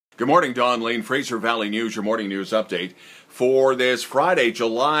Good morning, Don Lane, Fraser Valley News, your morning news update for this Friday,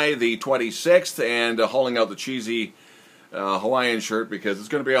 July the 26th, and hauling out the cheesy Hawaiian shirt because it's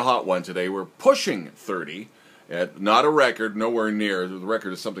going to be a hot one today. We're pushing 30, not a record, nowhere near. The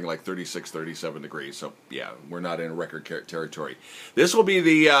record is something like 36, 37 degrees, so yeah, we're not in record territory. This will be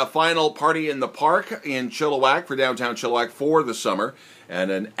the final party in the park in Chilliwack for downtown Chilliwack for the summer, and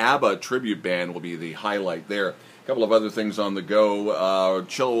an ABBA tribute band will be the highlight there. A couple of other things on the go.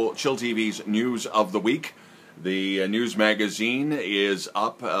 Chill TV's News of the Week. The news magazine is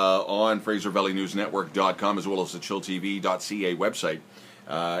up on FraserValleyNewsNetwork.com as well as the ChillTV.ca website.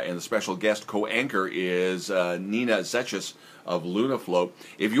 And the special guest co-anchor is Nina Zetchis of LunaFloat.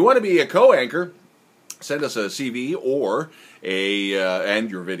 If you want to be a co-anchor, send us a CV or and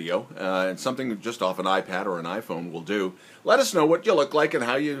your video, and something just off an iPad or an iPhone will do. Let us know what you look like and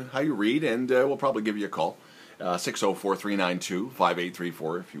how you read, and we'll probably give you a call.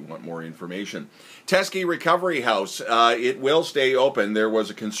 604-392-5834 if you want more information. Teskey Recovery House, it will stay open. There was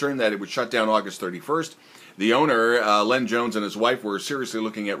a concern that it would shut down August 31st. The owner, Len Jones, and his wife were seriously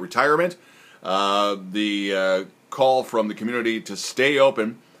looking at retirement. The call from the community to stay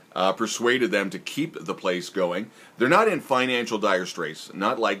open persuaded them to keep the place going. They're not in financial dire straits,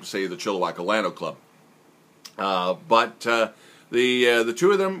 not like, say, the Chilliwack Orlando Club. But the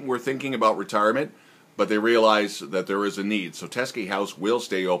two of them were thinking about retirement, but they realize that there is a need. So Teskey House will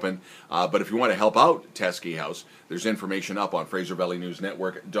stay open. But if you want to help out Teskey House, there's information up on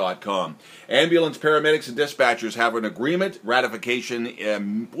FraserValleyNewsNetwork.com. Ambulance, paramedics, and dispatchers have an agreement.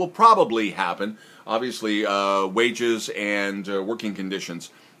 Ratification will probably happen. Obviously, wages and working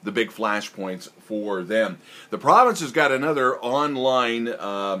conditions, the big flashpoints for them. The province has got another online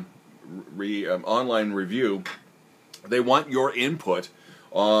review. They want your input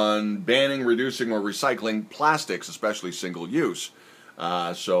on banning, reducing, or recycling plastics, especially single-use.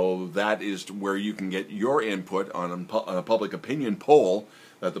 So that is where you can get your input on a public opinion poll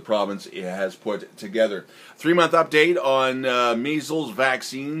that the province has put together. 3-month update on measles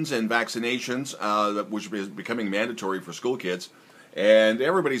vaccines and vaccinations, which is becoming mandatory for school kids. And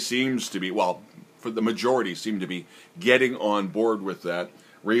everybody seems to be, well, for the majority, seem to be getting on board with that,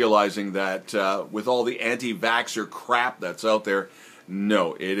 realizing that with all the anti-vaxxer crap that's out there,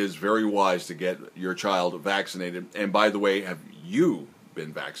 no, it is very wise to get your child vaccinated. And by the way, have you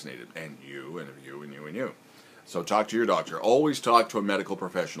been vaccinated? And you, and you, and you, and you. So talk to your doctor. Always talk to a medical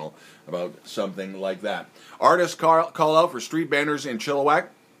professional about something like that. Artists call out for street banners in Chilliwack.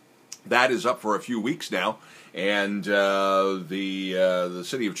 That is up for a few weeks now. And the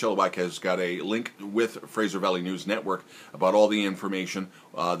city of Chilliwack has got a link with Fraser Valley News Network about all the information,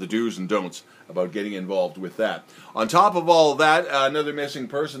 the do's and don'ts about getting involved with that. On top of all that, another missing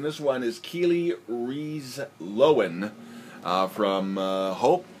person. This one is Keely Rees-Lowen from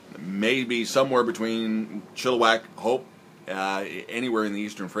Hope, maybe somewhere between Chilliwack, Hope, anywhere in the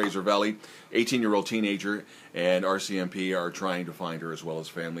eastern Fraser Valley. 18-year-old teenager, and RCMP are trying to find her as well as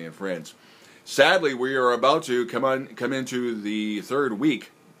family and friends. Sadly, we are about to come into the third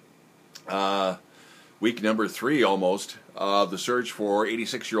week, week number 3 almost, of the search for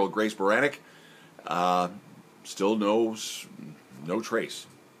 86-year-old Grace Baranek. Still no trace,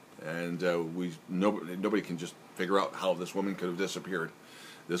 and nobody can just figure out how this woman could have disappeared.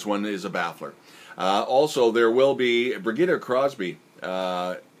 This one is a baffler. Also, there will be Brigitte Crosby.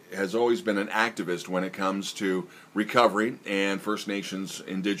 Has always been an activist when it comes to recovery and First Nations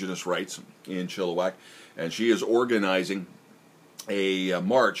Indigenous rights in Chilliwack, and she is organizing a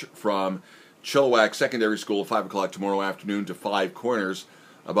march from Chilliwack Secondary School at 5 o'clock tomorrow afternoon to 5 Corners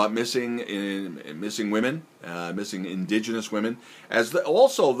about missing women, missing Indigenous women, as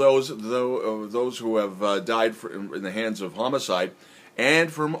also those who have died in the hands of homicide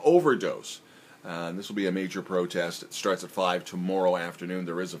and from overdose. This will be a major protest. It starts at 5 tomorrow afternoon.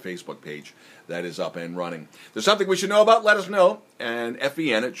 There is a Facebook page that is up and running. There's something we should know about? Let us know. And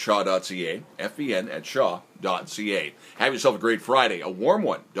FVN at shaw.ca. FVN at shaw.ca. Have yourself a great Friday, a warm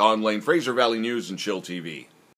one. Don Lane, Fraser Valley News and Chill TV.